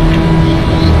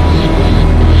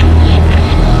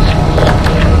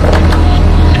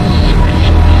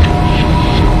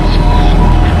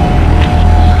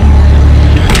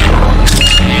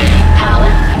 Power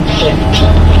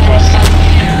 15%.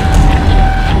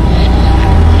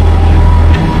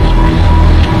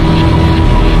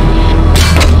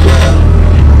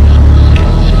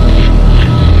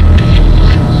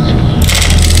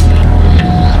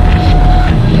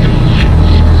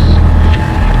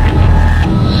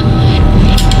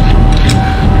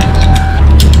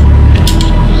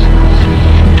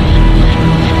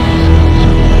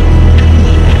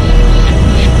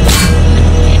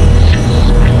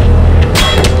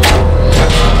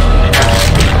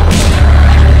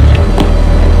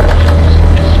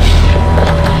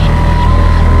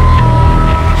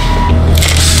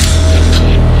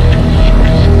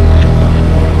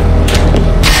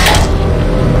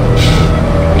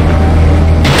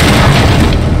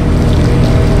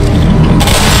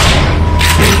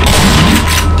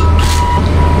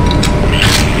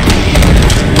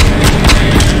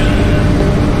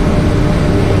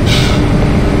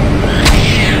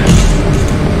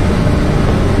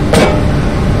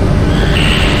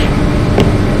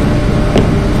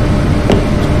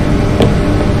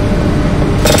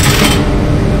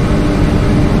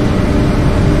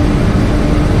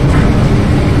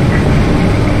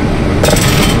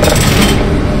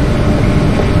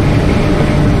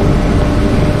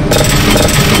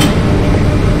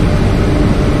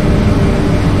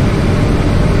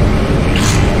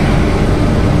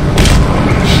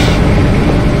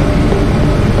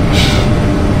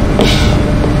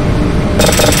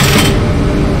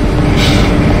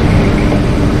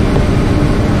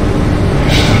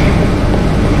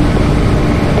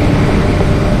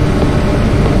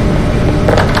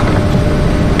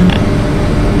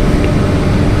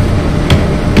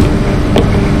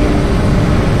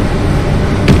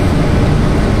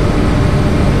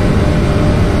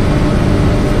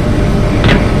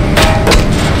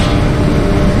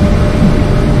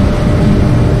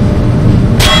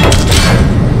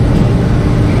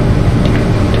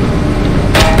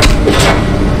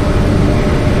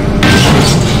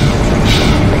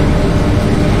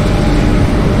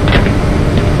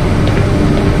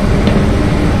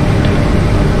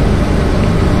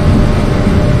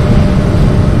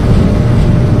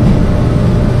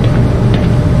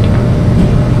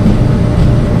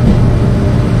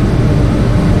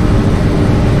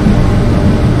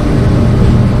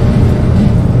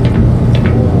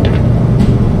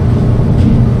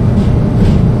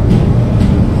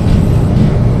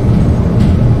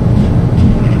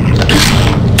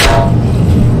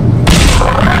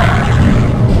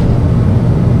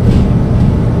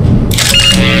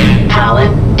 Power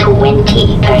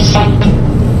 20%.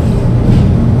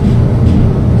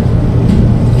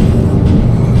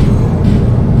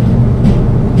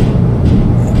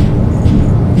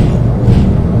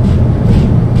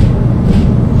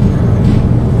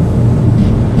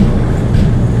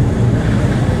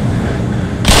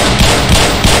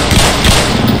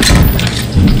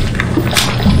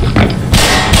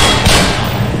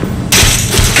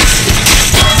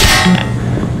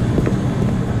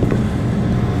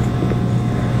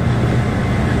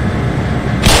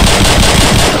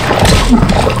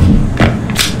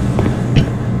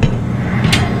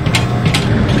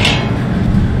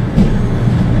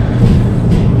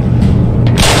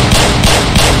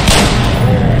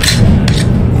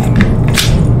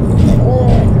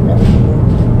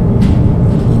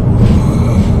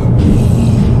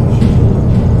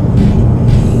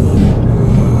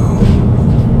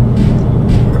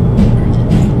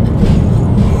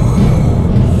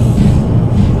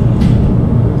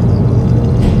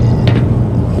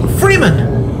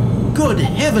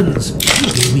 heavens!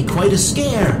 You gave me quite a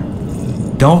scare.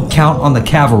 Don't count on the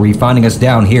cavalry finding us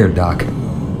down here, Doc.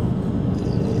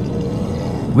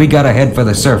 We gotta head for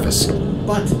the surface.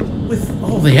 But with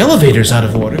all the elevators out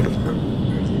of order...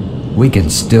 We can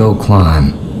still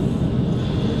climb.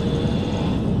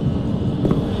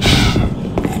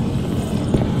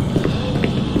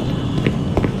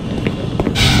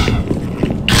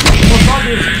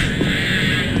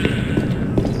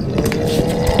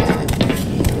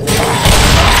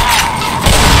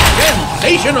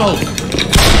 Sensational!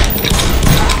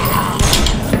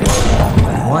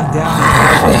 One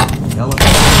down.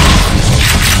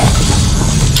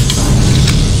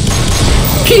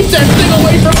 Keep that thing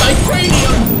away from my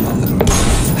cranium!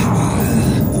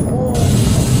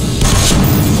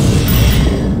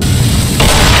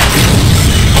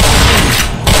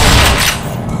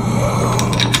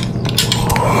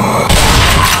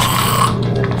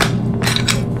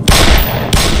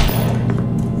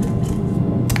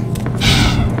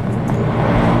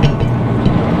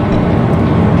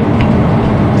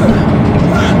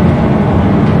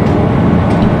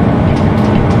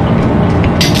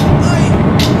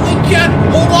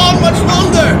 Hold on much longer!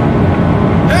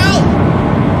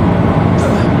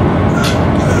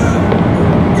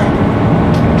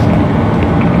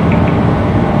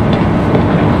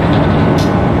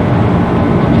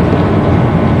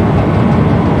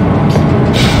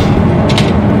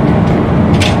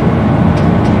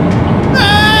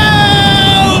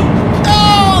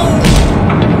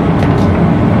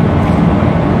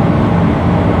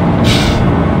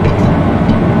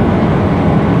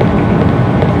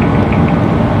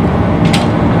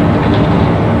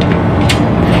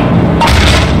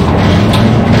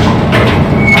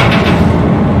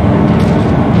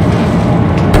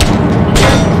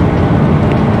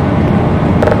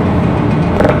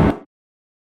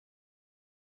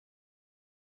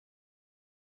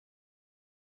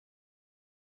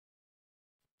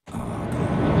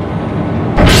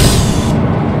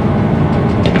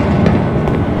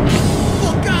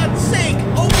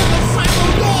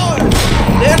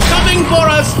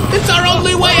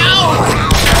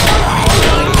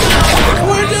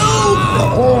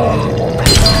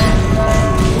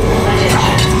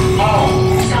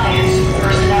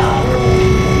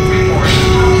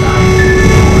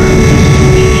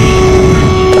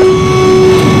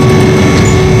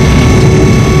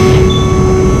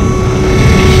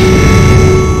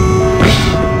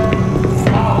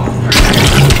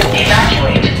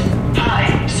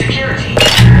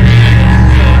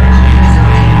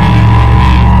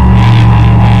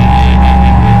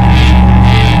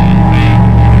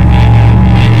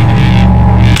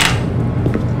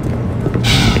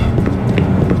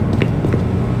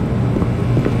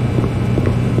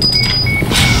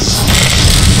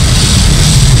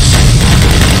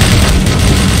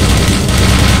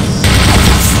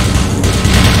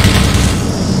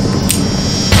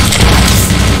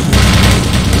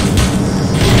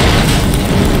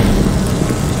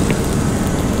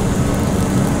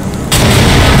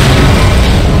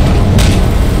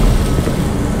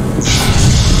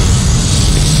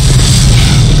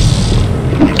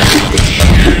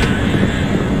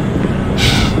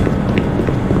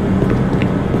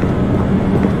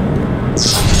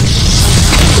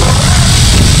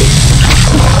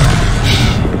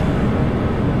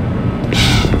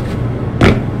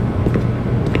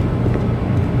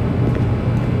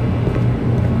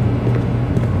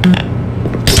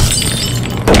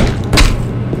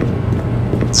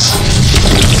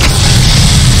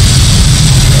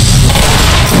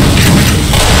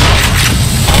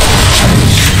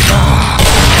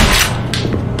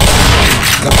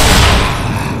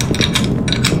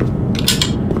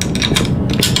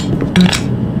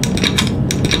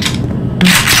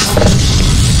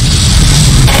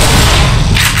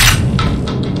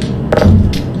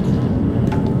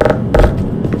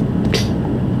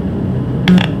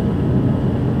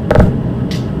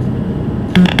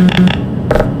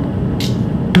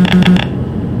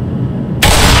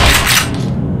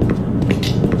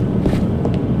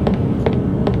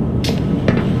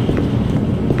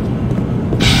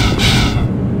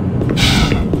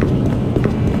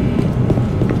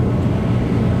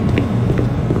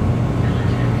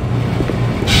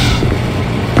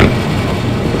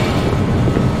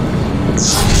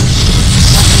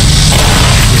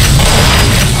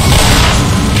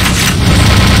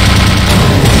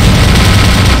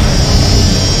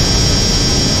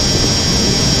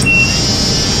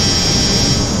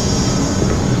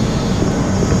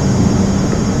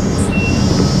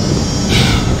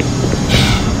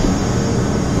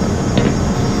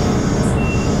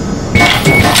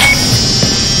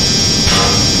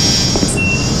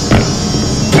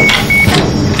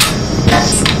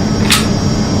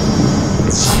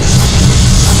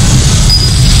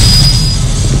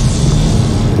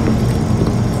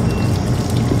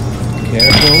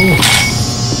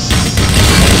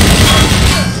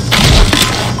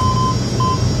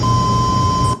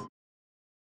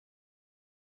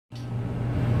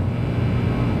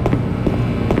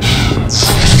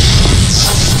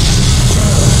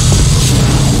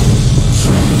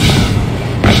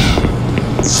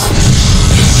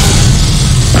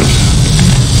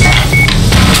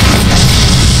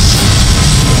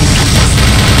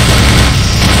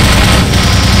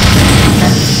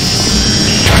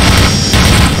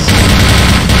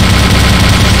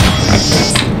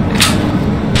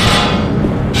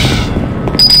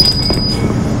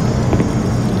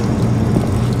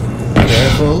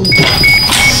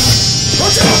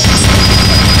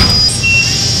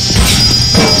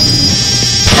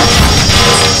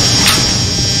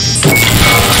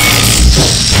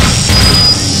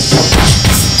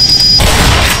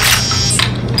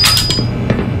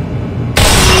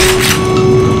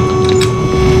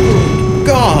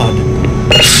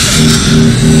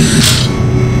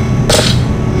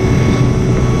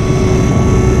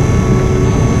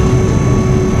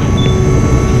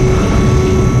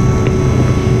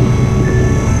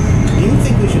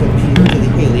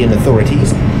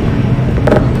 Authorities.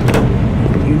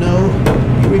 You know,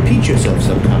 you repeat yourself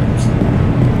sometimes.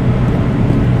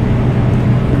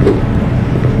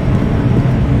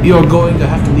 You're going to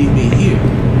have to leave me here.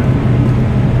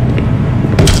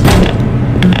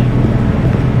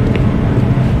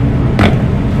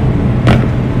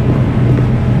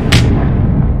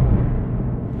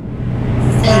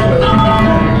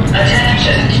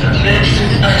 Attention, this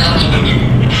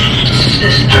announcement.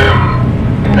 System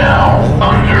now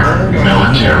under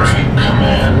military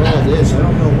command. Well, this, I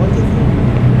don't know what the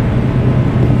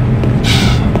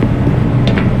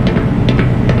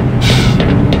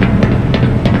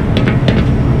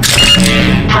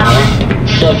Power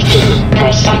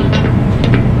 50%.